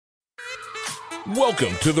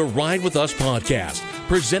Welcome to the Ride With Us podcast,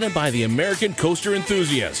 presented by the American Coaster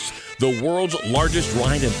Enthusiasts, the world's largest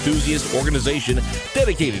ride enthusiast organization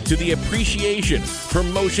dedicated to the appreciation,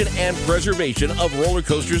 promotion, and preservation of roller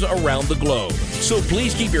coasters around the globe. So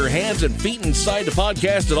please keep your hands and feet inside the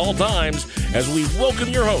podcast at all times as we welcome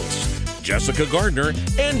your hosts, Jessica Gardner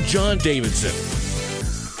and John Davidson.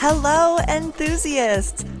 Hello,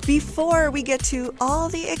 enthusiasts! Before we get to all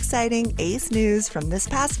the exciting ACE news from this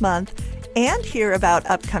past month and hear about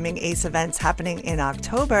upcoming ACE events happening in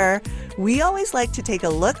October, we always like to take a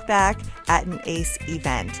look back at an ACE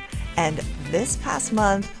event. And this past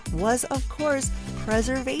month was, of course,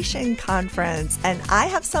 Preservation Conference. And I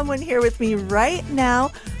have someone here with me right now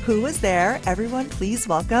who was there. Everyone, please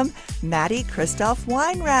welcome Maddie Christoph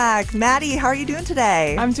Weinrack. Maddie, how are you doing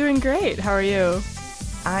today? I'm doing great. How are you?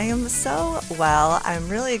 I am so well. I'm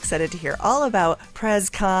really excited to hear all about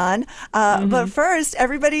PresCon. But first,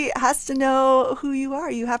 everybody has to know who you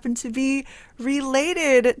are. You happen to be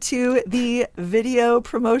related to the video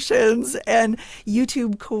promotions and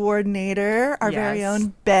YouTube coordinator. Our very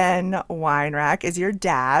own Ben Weinrack is your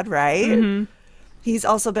dad, right? Mm-hmm. He's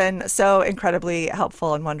also been so incredibly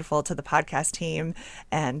helpful and wonderful to the podcast team.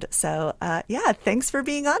 And so, thanks for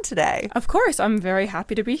being on today. Of course. I'm very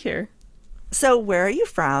happy to be here. So where are you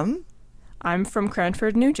from? I'm from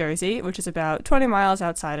Cranford, New Jersey, which is about 20 miles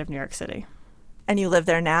outside of New York City. And you live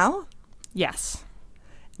there now? Yes.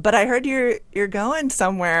 But I heard you're going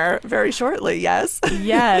somewhere very shortly, yes?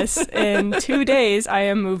 Yes. In 2 days, I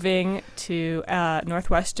am moving to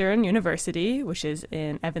Northwestern University, which is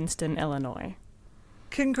in Evanston, Illinois.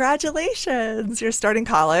 Congratulations. You're starting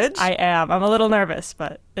college? I am. I'm a little nervous,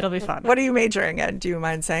 but it'll be fun. What are you majoring in? Do you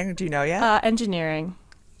mind saying? Do you know yet? Engineering.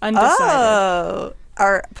 Undecided. Oh,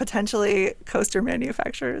 are potentially coaster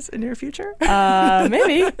manufacturers in your future?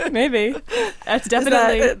 Maybe. That's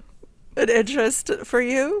definitely Is that an interest for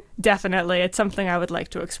you? Definitely. It's something I would like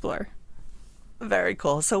to explore. Very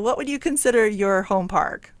cool. So what would you consider your home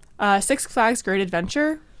park? Six Flags Great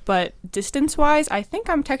Adventure, but distance-wise, I think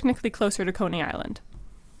I'm technically closer to Coney Island.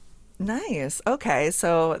 Nice. Okay,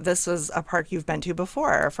 so this was a park you've been to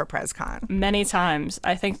before for PresCon. Many times.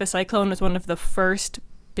 I think the Cyclone was one of the first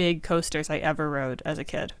big coasters I ever rode as a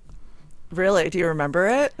kid. Really? Do you remember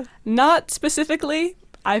it? Not specifically.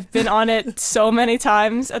 I've been on it so many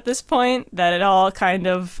times at this point that it all kind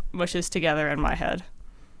of mushes together in my head.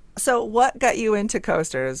 So what got you into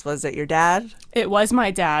coasters? Was it your dad? It was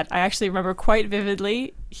my dad. I actually remember quite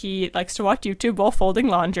vividly. He likes to watch YouTube while folding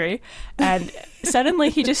laundry. And suddenly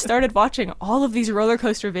he just started watching all of these roller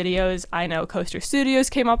coaster videos. I know Coaster Studios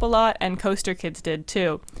came up a lot and Coaster Kids did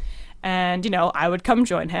too. And, I would come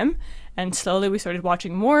join him. And slowly we started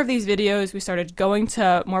watching more of these videos. We started going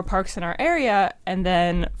to more parks in our area. And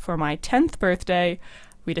then for my 10th birthday,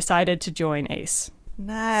 we decided to join ACE.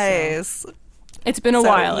 Nice. So it's been a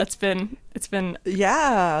while. It's been.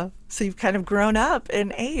 Yeah. So you've kind of grown up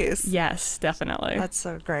in ACE. Yes, definitely. That's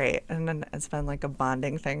so great. And then it's been like a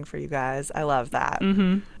bonding thing for you guys. I love that.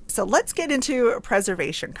 Mm-hmm. So let's get into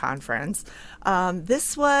Preservation Conference.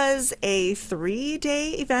 This was a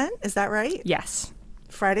 3-day event. Is that right? Yes.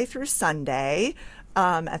 Friday through Sunday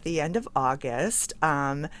at the end of August.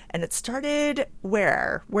 And it started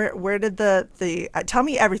where? Where did the tell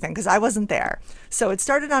me everything, because I wasn't there. So it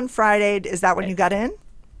started on Friday. Is that when you got in?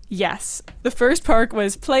 Yes. The first park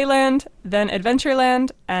was Playland, then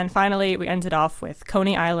Adventureland, and finally we ended off with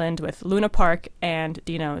Coney Island with Luna Park and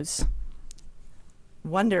Dino's.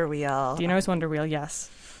 Wonder Wheel. Dino's Wonder Wheel, yes.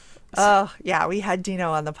 Oh, yeah, we had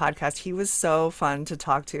Dino on the podcast. He was so fun to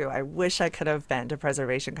talk to. I wish I could have been to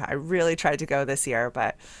Preservation Con. I really tried to go this year,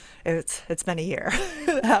 but it's been a year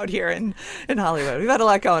out here in Hollywood. We've had a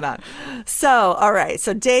lot going on. So, all right.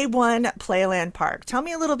 So day one, Playland Park. Tell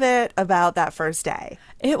me a little bit about that first day.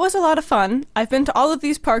 It was a lot of fun. I've been to all of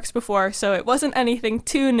these parks before, so it wasn't anything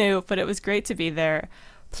too new, but it was great to be there.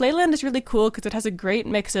 Playland is really cool because it has a great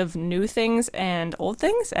mix of new things and old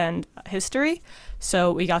things and history.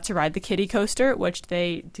 So we got to ride the kiddie coaster, which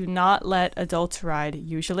they do not let adults ride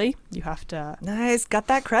usually. You have to... Nice. Got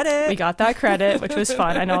that credit. We got that credit, which was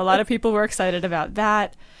fun. I know a lot of people were excited about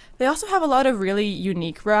that. They also have a lot of really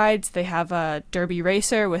unique rides. They have a Derby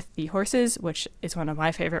Racer with the horses, which is one of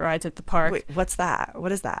my favorite rides at the park. Wait, what's that?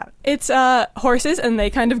 What is that? It's horses, and they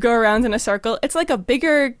kind of go around in a circle. It's like a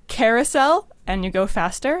bigger carousel, and you go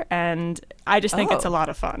faster, and I just think it's a lot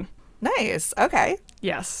of fun. Nice. Okay.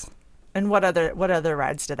 Yes. And what other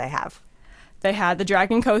rides do they have? They had the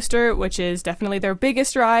Dragon Coaster, which is definitely their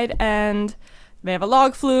biggest ride, and they have a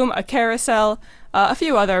log flume, a carousel, a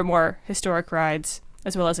few other more historic rides,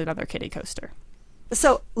 as well as another kiddie coaster.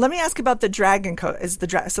 So let me ask about the dragon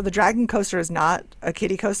coaster. So the dragon coaster is not a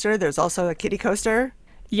kiddie coaster. There's also a kiddie coaster.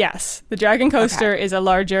 Yes, the Dragon Coaster is a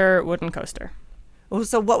larger wooden coaster. Well,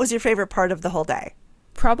 so what was your favorite part of the whole day?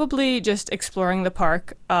 Probably just exploring the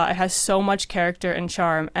park. It has so much character and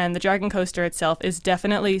charm, and the Dragon Coaster itself is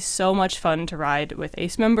definitely so much fun to ride with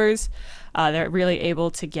ACE members. They're really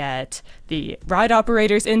able to get the ride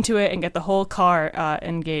operators into it and get the whole car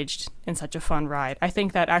engaged in such a fun ride. I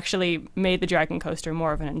think that actually made the Dragon Coaster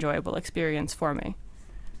more of an enjoyable experience for me.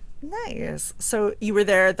 Nice. So you were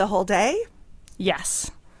there the whole day? Yes.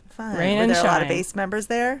 Fun. Rain were and there a lot of shine. ACE members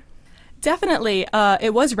there? Definitely.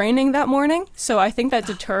 It was raining that morning, so I think that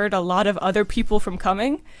deterred a lot of other people from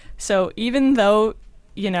coming. So even though,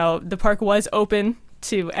 the park was open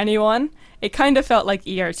to anyone, it kind of felt like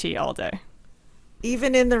ERT all day.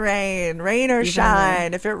 Even in the rain or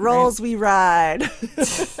shine. If it rolls, we ride.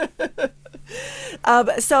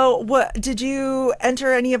 So what did you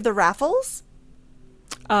enter any of the raffles?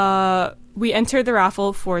 We entered the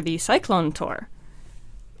raffle for the Cyclone Tour.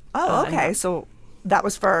 Oh, okay. So that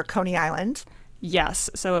was for Coney Island. Yes.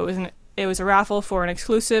 So it was a raffle for an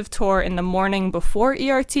exclusive tour in the morning before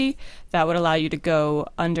ERT that would allow you to go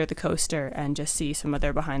under the coaster and just see some of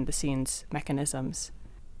their behind-the-scenes mechanisms.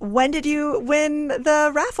 When did you win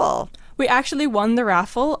the raffle? We actually won the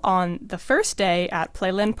raffle on the first day at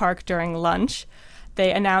Playland Park during lunch.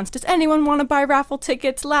 They announced, does anyone want to buy raffle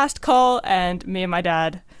tickets? Last call. And me and my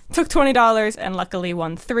dad took $20 and luckily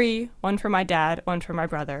won 3. One for my dad, one for my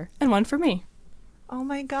brother, and one for me. Oh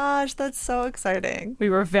my gosh, that's so exciting. We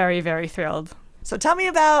were very, very thrilled. So tell me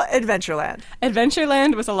about Adventureland.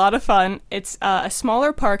 Adventureland was a lot of fun. It's a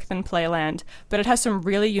smaller park than Playland, but it has some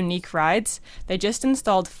really unique rides. They just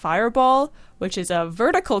installed Fireball, which is a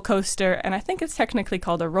vertical coaster, and I think it's technically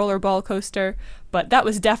called a rollerball coaster, but that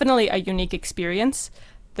was definitely a unique experience.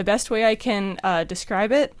 The best way I can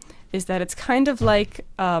describe it is that it's kind of like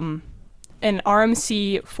an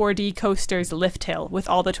RMC 4D coaster's lift hill with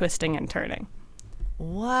all the twisting and turning.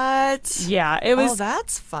 What? Yeah, it was. Oh,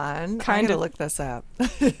 that's fun. Kind I'm gonna of look this up.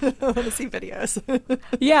 I want to see videos.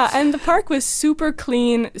 Yeah, and the park was super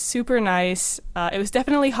clean, super nice. It was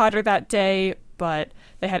definitely hotter that day, but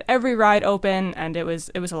they had every ride open, and it was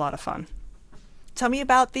a lot of fun. Tell me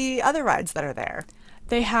about the other rides that are there.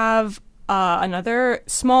 They have another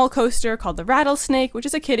small coaster called the Rattlesnake, which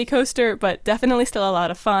is a kiddie coaster, but definitely still a lot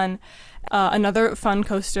of fun. Another fun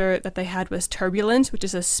coaster that they had was Turbulence, which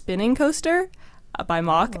is a spinning coaster by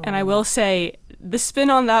Mach. And I will say, the spin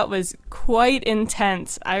on that was quite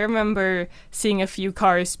intense. I remember seeing a few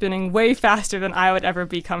cars spinning way faster than I would ever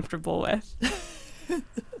be comfortable with.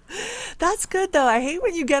 That's good, though. I hate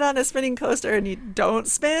when you get on a spinning coaster and you don't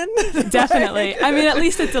spin. Definitely. I mean, at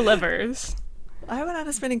least it delivers. I went on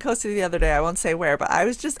a spinning coaster the other day. I won't say where, but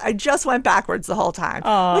I just went backwards the whole time,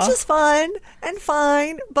 Aww. which is fun and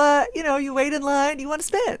fine. But you wait in line, you want to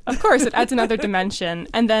spin. Of course, it adds another dimension.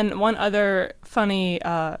 And then one other funny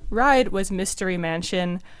ride was Mystery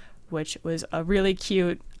Mansion, which was a really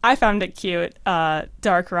cute, I found it cute,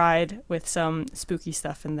 dark ride with some spooky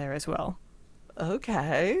stuff in there as well.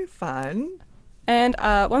 Okay, fun. And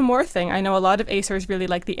one more thing, I know a lot of Acers really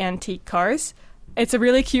like the antique cars. It's a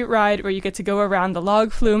really cute ride where you get to go around the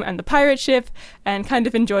log flume and the pirate ship and kind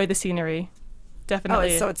of enjoy the scenery.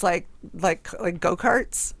 Definitely. Oh, so it's like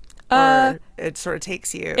go-karts? Or it sort of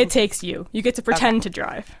takes you? It takes you. You get to pretend to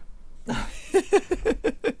drive.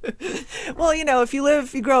 Well, if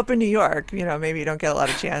you grow up in New York, maybe you don't get a lot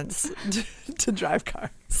of chance to drive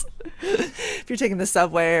cars. If you're taking the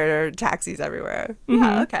subway or taxis everywhere. Mm-hmm.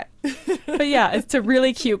 Yeah, okay. But yeah, it's a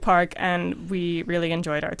really cute park, and we really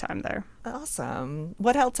enjoyed our time there. Awesome.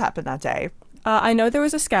 What else happened that day? I know there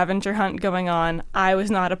was a scavenger hunt going on. I was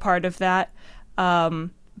not a part of that.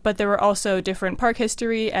 But there were also different park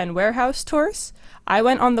history and warehouse tours. I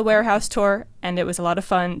went on the warehouse tour, and it was a lot of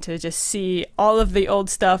fun to just see all of the old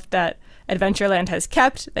stuff that Adventureland has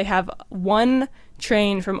kept. They have one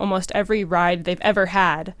train from almost every ride they've ever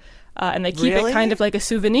had, and they keep Really? it kind of like a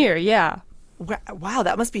souvenir, yeah. Wow,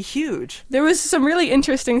 that must be huge. There was some really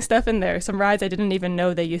interesting stuff in there, some rides I didn't even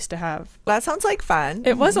know they used to have. That sounds like fun.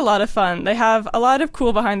 It was a lot of fun. They have a lot of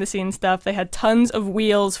cool behind-the-scenes stuff. They had tons of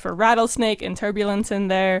wheels for Rattlesnake and Turbulence in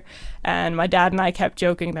there, and my dad and I kept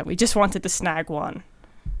joking that we just wanted to snag one.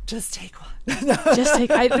 Just take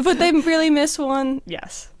one. Would they really miss one?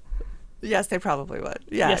 Yes. Yes, they probably would.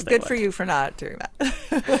 Yeah, Yes, they good would. for you for not doing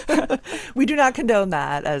that. We do not condone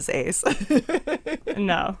that as Ace.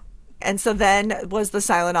 No. And so then was the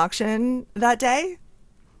silent auction that day?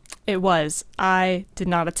 It was. I did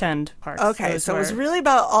not attend parks. Okay, so it was really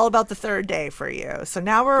all about the third day for you. So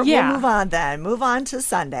now we'll Yeah. move on then. Move on to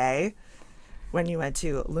Sunday. when you went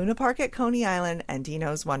to Luna Park at Coney Island and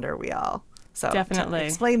Dino's Wonder Wheel. So Definitely.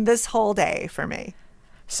 Explain this whole day for me.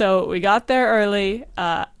 So we got there early,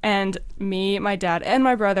 and me, my dad, and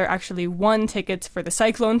my brother actually won tickets for the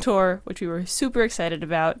Cyclone Tour, which we were super excited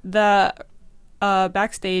about. The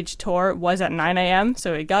backstage tour was at 9 a.m.,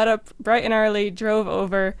 so we got up bright and early, drove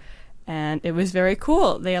over, and it was very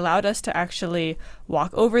cool. They allowed us to actually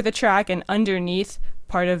walk over the track and underneath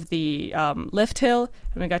part of the lift hill,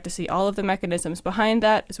 and we got to see all of the mechanisms behind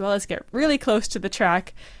that, as well as get really close to the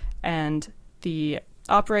track. And the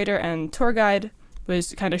operator and tour guide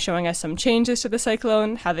was kind of showing us some changes to the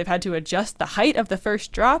Cyclone, how they've had to adjust the height of the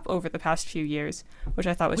first drop over the past few years, which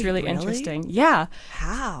I thought was really interesting. Yeah.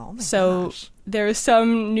 How? Oh my gosh. There was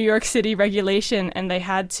some New York City regulation, and they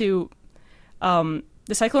had to... the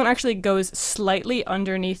Cyclone actually goes slightly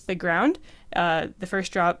underneath the ground. The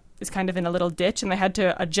first drop is kind of in a little ditch, and they had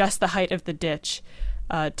to adjust the height of the ditch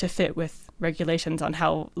to fit with regulations on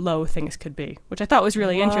how low things could be, which I thought was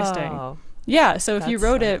really interesting. Yeah, so if you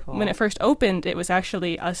rode it cool. when it first opened, it was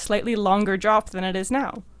actually a slightly longer drop than it is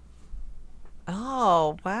now.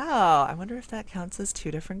 Oh, wow. I wonder if that counts as 2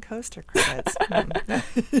 different coaster credits.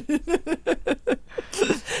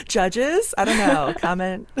 Judges? I don't know.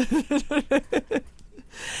 Comment.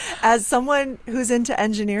 As someone who's into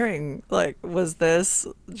engineering, like, was this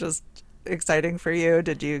just exciting for you?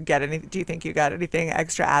 Do you think you got anything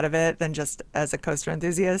extra out of it than just as a coaster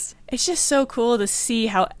enthusiast? It's just so cool to see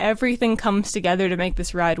how everything comes together to make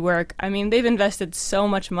this ride work. I mean, they've invested so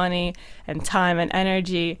much money and time and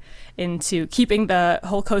energy into keeping the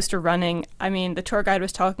whole coaster running. I mean, the tour guide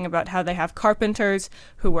was talking about how they have carpenters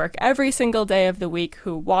who work every single day of the week,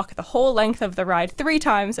 who walk the whole length of the ride 3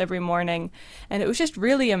 times every morning, and it was just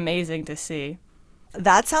really amazing to see.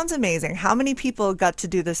 That sounds amazing. How many people got to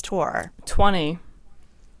do this tour? 20.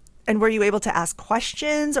 And were you able to ask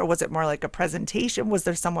questions, or was it more like a presentation? Was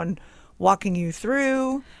there someone walking you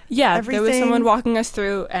through everything? There was someone walking us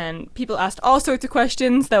through, and people asked all sorts of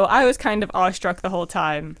questions, though I was kind of awestruck the whole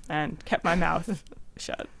time and kept my mouth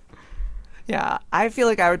shut. Yeah, I feel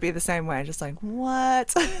like I would be the same way. Just like,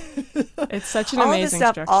 what? It's such an all amazing of this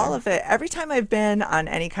stuff, structure. all of it. Every time I've been on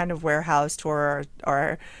any kind of warehouse tour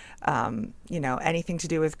or anything to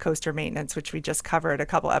do with coaster maintenance, which we just covered a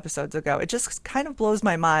couple episodes ago, it just kind of blows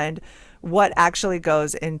my mind what actually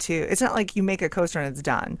goes into. It's not like you make a coaster and it's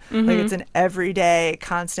done. Mm-hmm. Like, it's an everyday,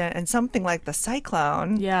 constant, and something like the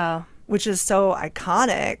Cyclone, which is so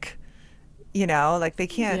iconic. Like, they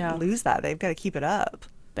can't lose that. They've got to keep it up.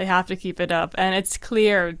 They have to keep it up, and it's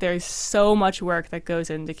clear there's so much work that goes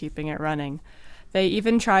into keeping it running. They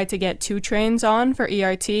even tried to get 2 trains on for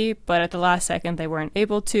ERT, but at the last second they weren't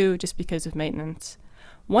able to just because of maintenance.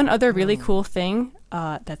 One other really cool thing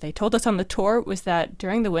that they told us on the tour was that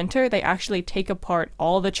during the winter they actually take apart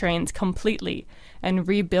all the trains completely and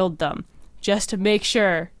rebuild them just to make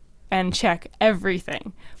sure and check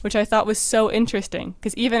everything, which I thought was so interesting,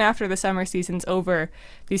 because even after the summer season's over,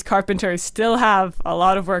 these carpenters still have a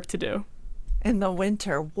lot of work to do. In the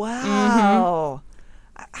winter, wow.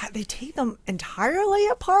 Mm-hmm. They take them entirely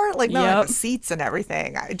apart? Like, not like the seats and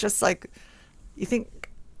everything. I just, like, you think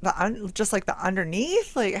just like the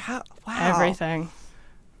underneath? Like, how? Wow. Everything.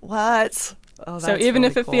 What? Oh, that's so even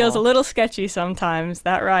really if it cool. feels a little sketchy sometimes,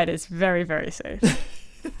 that ride is very, very safe.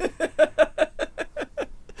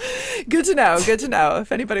 Good to know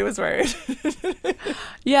if anybody was worried.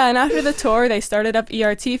 Yeah, and after the tour, they started up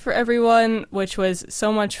ERT for everyone, which was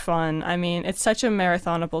so much fun. I mean, it's such a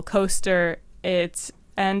marathonable coaster. If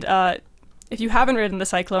you haven't ridden the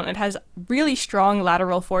Cyclone, it has really strong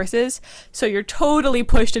lateral forces, so you're totally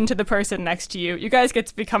pushed into the person next to you. You guys get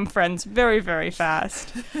to become friends very, very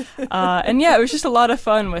fast. And yeah, it was just a lot of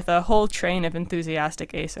fun with a whole train of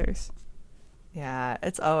enthusiastic acers. Yeah,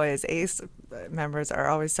 it's always, ACE members are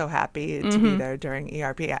always so happy to be there during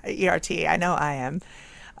ERT. I know I am.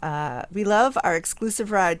 We love our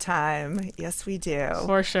exclusive ride time. Yes, we do.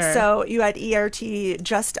 For sure. So you had ERT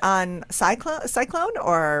just on Cyclone,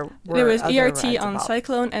 or were there was other ERT rides on involved?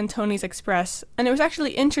 Cyclone and Tony's Express, and it was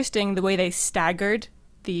actually interesting the way they staggered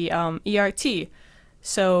the ERT.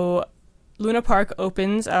 So Luna Park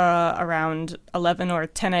opens around 11 or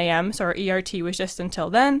 10 a.m., so our ERT was just until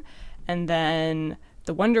then, and then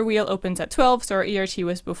the Wonder Wheel opens at 12, so our ERT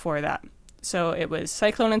was before that. So it was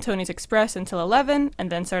Cyclone and Tony's Express until 11,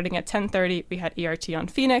 and then starting at 10:30, we had ERT on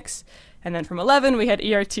Phoenix, and then from 11, we had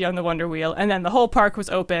ERT on the Wonder Wheel, and then the whole park was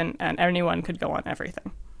open, and anyone could go on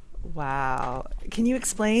everything. Wow. Can you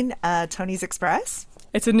explain Tony's Express?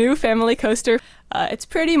 It's a new family coaster. It's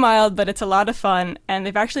pretty mild, but it's a lot of fun, and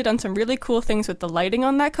they've actually done some really cool things with the lighting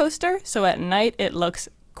on that coaster, so at night it looks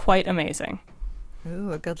quite amazing.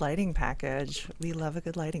 Ooh, a good lighting package. We love a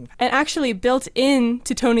good lighting package. And actually, built in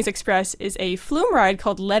to Tony's Express is a flume ride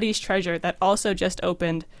called Letty's Treasure that also just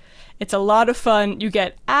opened. It's a lot of fun. You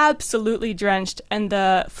get absolutely drenched, and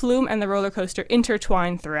the flume and the roller coaster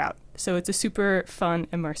intertwine throughout. So it's a super fun,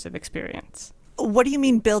 immersive experience. What do you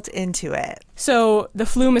mean built into it? So the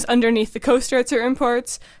flume is underneath the coaster at certain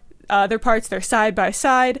parts. Other parts, they're side by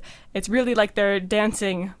side. It's really like they're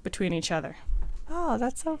dancing between each other. Oh,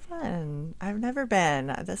 that's so fun. I've never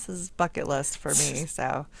been. This is bucket list for me,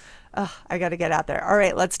 so I got to get out there. All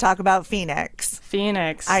right, let's talk about Phoenix.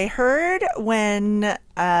 Phoenix. I heard when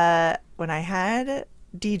I had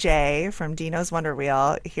DJ from Dino's Wonder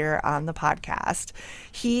Wheel here on the podcast,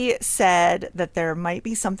 he said that there might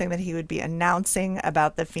be something that he would be announcing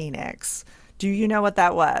about the Phoenix. Do you know what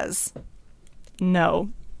that was? No.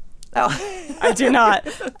 Oh, I do not.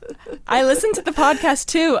 I listened to the podcast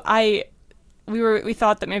too. We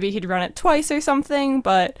thought that maybe he'd run it twice or something,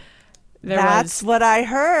 but that's what I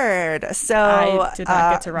heard. So I did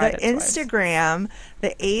not get to ride the it twice.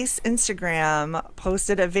 The Ace Instagram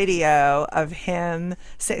posted a video of him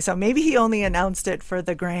so maybe he only announced it for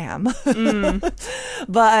the gram.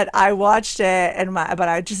 But I watched it but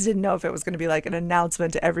I just didn't know if it was going to be like an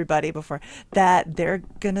announcement to everybody before that they're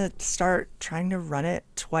going to start trying to run it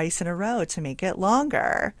twice in a row to make it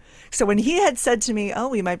longer. So when he had said to me, "Oh,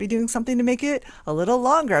 we might be doing something to make it a little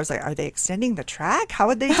longer," I was like, "Are they extending the track? How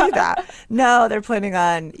would they do that?" No, they're planning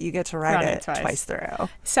on you get to ride it twice through.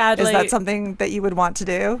 Sadly, is that something that you would want to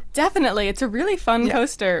do? Definitely. It's a really fun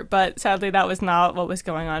coaster, but sadly that was not what was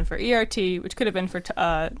going on for ERT, which could have been for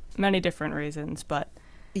many different reasons, but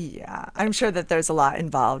yeah, I'm sure that there's a lot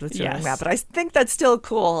involved with doing that, but I think that's still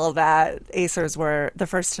cool that Acers were the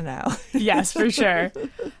first to know. Yes, for sure.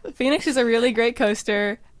 Phoenix is a really great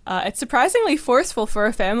coaster. It's surprisingly forceful for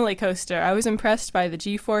a family coaster. I was impressed by the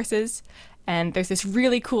G-forces, and there's this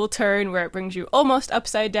really cool turn where it brings you almost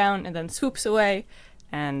upside down and then swoops away,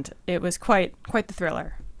 and it was quite the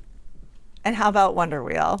thriller. And how about Wonder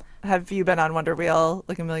Wheel? Have you been on Wonder Wheel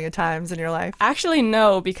like a million times in your life? Actually,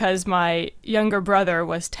 no, because my younger brother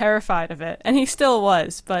was terrified of it, and he still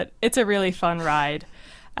was, but it's a really fun ride.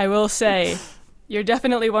 I will say, you're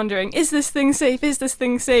definitely wondering, is this thing safe? Is this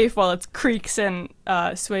thing safe? While it creaks and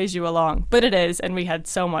sways you along. But it is, and we had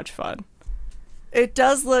so much fun. It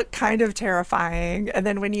does look kind of terrifying. And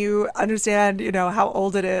then when you understand, how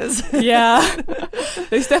old it is. Yeah.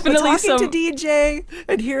 There's definitely talking to DJ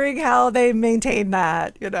and hearing how they maintain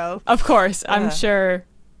that, Of course. I'm sure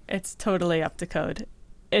it's totally up to code.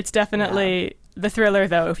 It's definitely the thriller,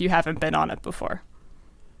 though, if you haven't been on it before.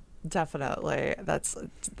 Definitely. That's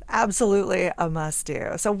absolutely a must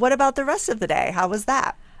do. So what about the rest of the day? How was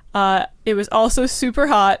that? It was also super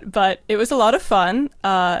hot, but it was a lot of fun.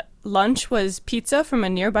 Lunch was pizza from a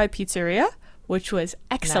nearby pizzeria, which was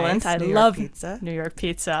excellent. Nice. I love New York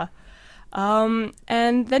pizza. And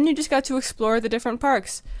then you just got to explore the different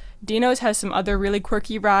parks. Dino's has some other really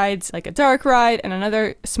quirky rides, like a dark ride and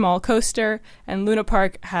another small coaster, and Luna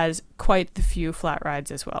Park has quite the few flat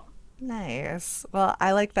rides as well. Nice. Well,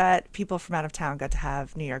 I like that people from out of town got to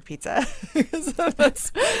have New York pizza.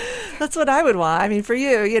 that's what I would want. I mean, for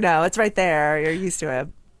you, it's right there. You're used to it.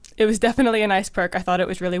 It was definitely a nice perk. I thought it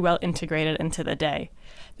was really well integrated into the day.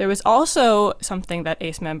 There was also something that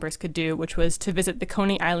ACE members could do, which was to visit the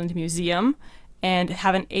Coney Island Museum and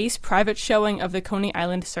have an ACE private showing of the Coney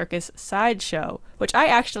Island Circus sideshow, which I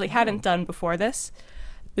actually hadn't done before this.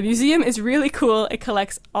 The museum is really cool. It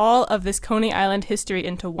collects all of this Coney Island history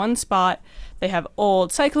into one spot. They have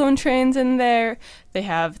old cyclone trains in there. They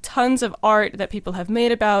have tons of art that people have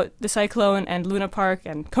made about the cyclone and Luna Park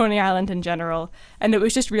and Coney Island in general. And it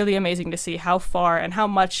was just really amazing to see how far and how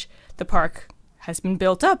much the park has been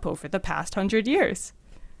built up over the past 100 years.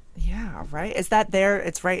 Yeah, right. Is that there?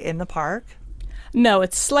 It's right in the park? No,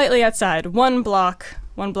 it's slightly outside, one block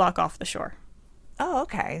off the shore. Oh,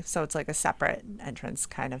 okay. So it's like a separate entrance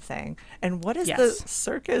kind of thing. And what is Yes. the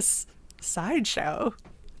circus sideshow?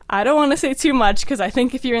 I don't want to say too much because I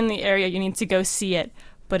think if you're in the area, you need to go see it.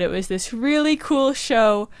 But it was this really cool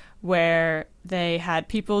show where they had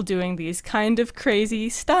people doing these kind of crazy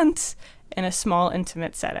stunts in a small,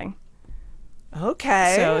 intimate setting.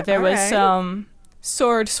 Okay. So there was right. some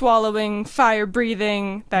sword swallowing, fire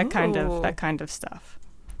breathing, that kind of stuff.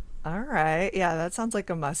 All right. Yeah, that sounds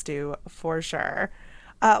like a must-do for sure.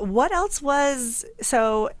 What else was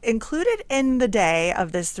included in the day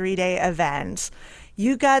of this 3-day event?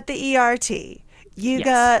 You got the ERT. You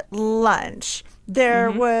got lunch.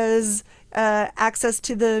 There was access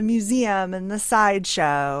to the museum and the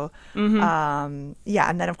sideshow. And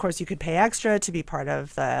then, of course, you could pay extra to be part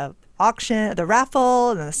of auction, the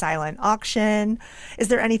raffle, and the silent auction. Is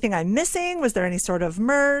there anything I'm missing? Was there any sort of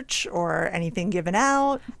merch or anything given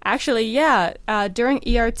out? Actually, yeah. During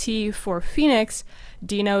ERT for Phoenix,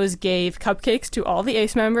 Dino's gave cupcakes to all the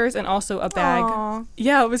ACE members and also a bag. Aww.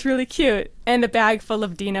 Yeah, it was really cute. And a bag full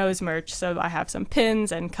of Dino's merch. So I have some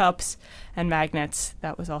pins and cups and magnets.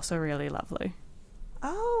 That was also really lovely.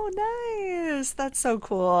 Oh, nice. That's so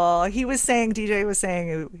cool. DJ was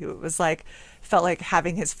saying he was like, felt like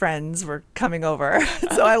having his friends were coming over.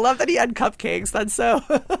 So I love that he had cupcakes. That's so...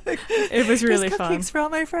 It was really There's fun. cupcakes for all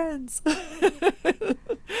my friends.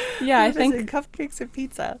 Yeah, I think... Cupcakes and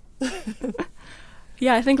pizza.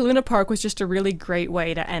 Yeah, I think Luna Park was just a really great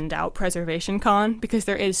way to end out Preservation Con because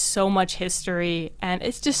there is so much history and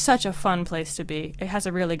it's just such a fun place to be. It has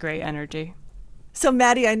a really great energy. So,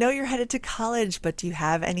 Maddie, I know you're headed to college, but do you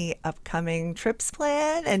have any upcoming trips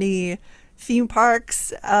planned? Any theme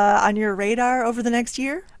parks on your radar over the next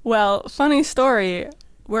year? Well, funny story.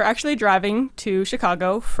 We're actually driving to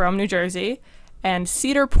Chicago from New Jersey, and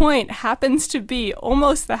Cedar Point happens to be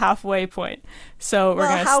almost the halfway point. So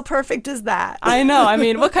how perfect is that? I know. I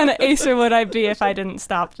mean, what kind of acer would I be if I didn't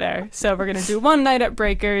stop there? So we're going to do one night at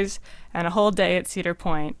Breakers and a whole day at Cedar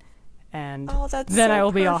Point, and then I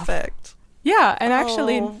will be off. Yeah, and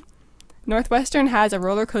actually, Northwestern has a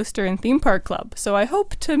roller coaster and theme park club, so I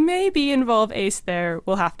hope to maybe involve Ace there.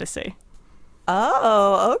 We'll have to see.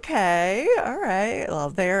 Oh, okay. All right. Well,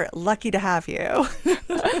 they're lucky to have you.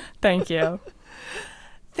 Thank you.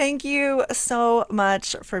 Thank you so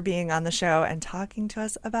much for being on the show and talking to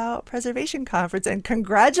us about Preservation Conference, and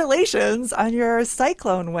congratulations on your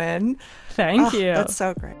Cyclone win. Thank you. That's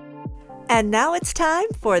so great. And now it's time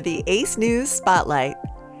for the ACE News Spotlight.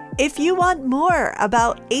 If you want more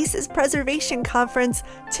about ACE's Preservation Conference,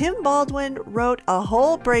 Tim Baldwin wrote a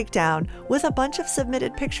whole breakdown with a bunch of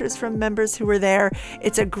submitted pictures from members who were there.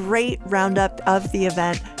 It's a great roundup of the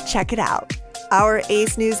event. Check it out. Our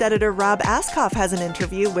ACE News editor Rob Askoff has an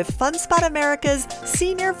interview with FunSpot America's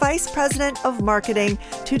Senior Vice President of Marketing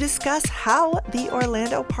to discuss how the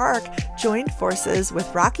Orlando Park joined forces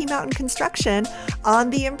with Rocky Mountain Construction on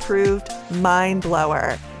the improved Mind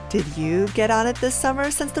Blower. Did you get on it this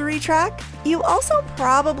summer since the retrack? You also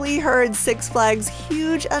probably heard Six Flags'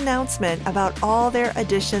 huge announcement about all their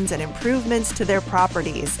additions and improvements to their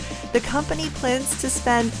properties. The company plans to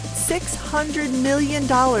spend $600 million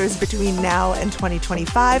between now and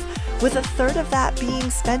 2025, with a third of that being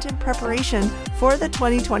spent in preparation for the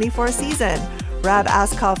 2024 season. Rob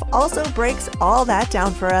Askoff also breaks all that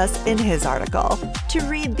down for us in his article. To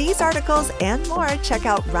read these articles and more, check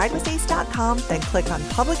out ridewithace.com, then click on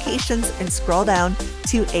Publications and scroll down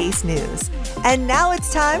to ACE News. And now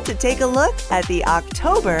it's time to take a look at the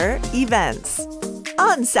October events.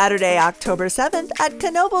 On Saturday, October 7th at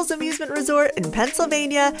Knoebels Amusement Resort in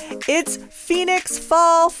Pennsylvania, it's Phoenix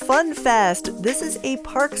Fall Fun Fest. This is a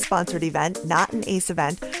park-sponsored event, not an ACE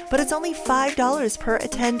event, but it's only $5 per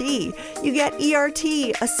attendee. You get ERT,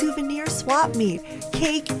 a souvenir swap meet,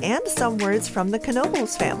 cake, and some words from the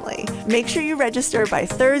Knoebels family. Make sure you register by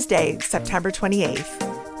Thursday, September 28th.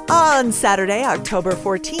 On Saturday, October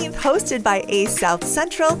 14th, hosted by ACE South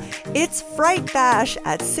Central, it's Fright Bash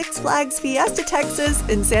at Six Flags Fiesta Texas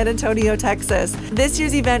in San Antonio, Texas. This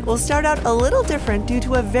year's event will start out a little different due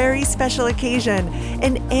to a very special occasion.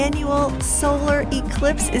 An annual solar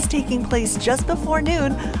eclipse is taking place just before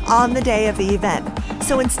noon on the day of the event.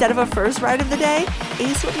 So instead of a first ride of the day,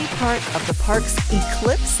 ACE will be part of the park's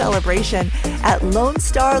eclipse celebration at Lone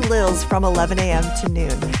Star Lil's from 11 a.m. to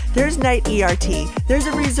noon. There's night ERT, there's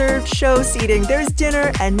a reserved show seating, there's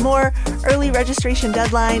dinner, and more. Early registration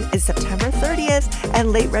deadline is September 30th,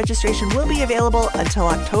 and late registration will be available until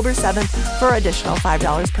October 7th for additional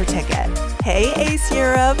 $5 per ticket. Hey ACE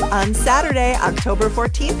Europe! On Saturday, October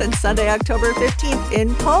 14th and Sunday, October 15th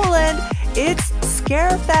in Poland, it's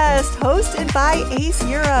Scarefest, hosted by ACE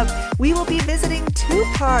Europe. We will be visiting two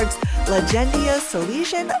parks, Legendia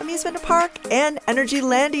Silesian Amusement Park and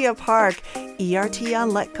Energylandia Park. ERT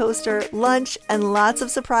on Let Coaster, lunch, and lots of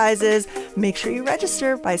surprises. Make sure you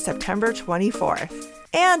register by September 24th.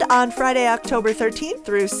 And on Friday, October 13th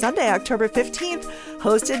through Sunday, October 15th,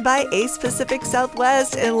 hosted by ACE Pacific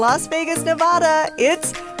Southwest in Las Vegas, Nevada,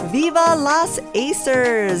 it's Viva Las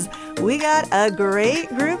Acers. We got a great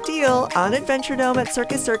group deal on Adventure Dome at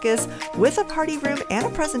Circus Circus with a party room and a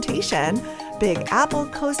presentation, Big Apple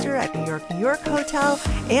Coaster at New York Hotel,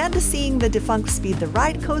 and seeing the defunct Speed the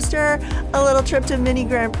Ride coaster, a little trip to Mini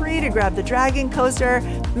Grand Prix to grab the Dragon coaster.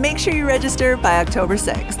 Make sure you register by October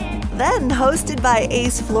 6th. Then, hosted by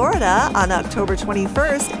ACE Florida on October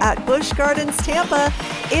 21st at Busch Gardens, Tampa,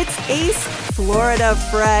 it's ACE Florida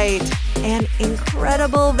Fright. and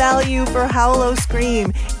incredible value for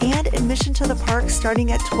Howl-O-Scream, and admission to the park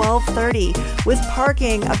starting at $12.30 with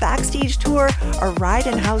parking, a backstage tour, a ride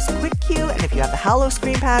and house quick queue, and if you have the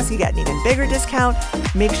Howl-O-Scream pass, you get an even bigger discount.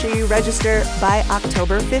 Make sure you register by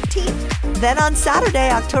October 15th. Then on Saturday,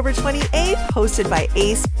 October 28th, hosted by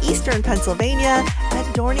Ace Eastern Pennsylvania at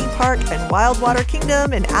Dorney Park and Wildwater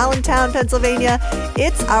Kingdom in Allentown, Pennsylvania,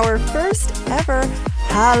 it's our first ever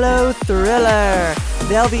Hallow Thriller.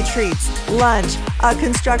 There'll be treats, lunch, a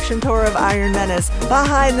construction tour of Iron Menace,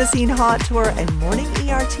 behind-the-scene haunt tour, and morning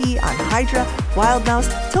ERT on Hydra, Wild Mouse,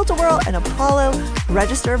 Tilt-A-Whirl, and Apollo.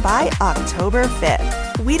 Register by October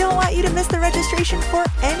 5th. We don't want you to miss the registration for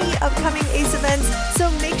any upcoming ACE events,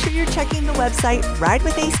 so make sure you're checking the website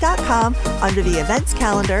ridewithace.com under the events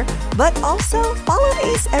calendar, but also follow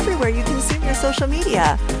ACE everywhere you consume your social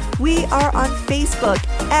media. We are on Facebook,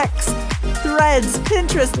 X, Threads,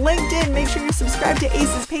 Pinterest, LinkedIn. Make sure you're subscribed to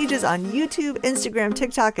ACE's pages on YouTube, Instagram,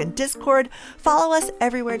 TikTok, and Discord. Follow us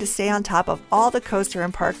everywhere to stay on top of all the coaster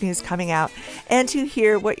and park news coming out and to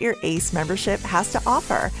hear what your ACE membership has to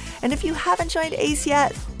offer. And if you haven't joined ACE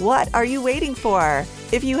yet, what are you waiting for?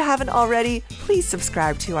 If you haven't already, please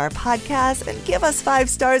subscribe to our podcast and give us 5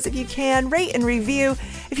 stars if you can. Rate and review.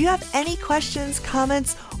 If you have any questions,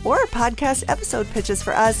 comments, or podcast episode pitches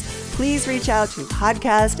for us, please reach out to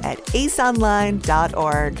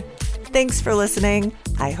podcast@aceonline.org. Thanks for listening.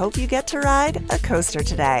 I hope you get to ride a coaster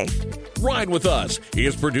today. Ride With Us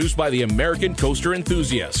is produced by the American Coaster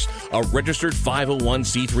Enthusiasts, a registered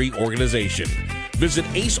 501c3 organization. Visit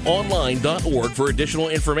aceonline.org for additional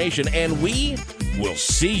information, and we will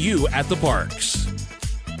see you at the parks.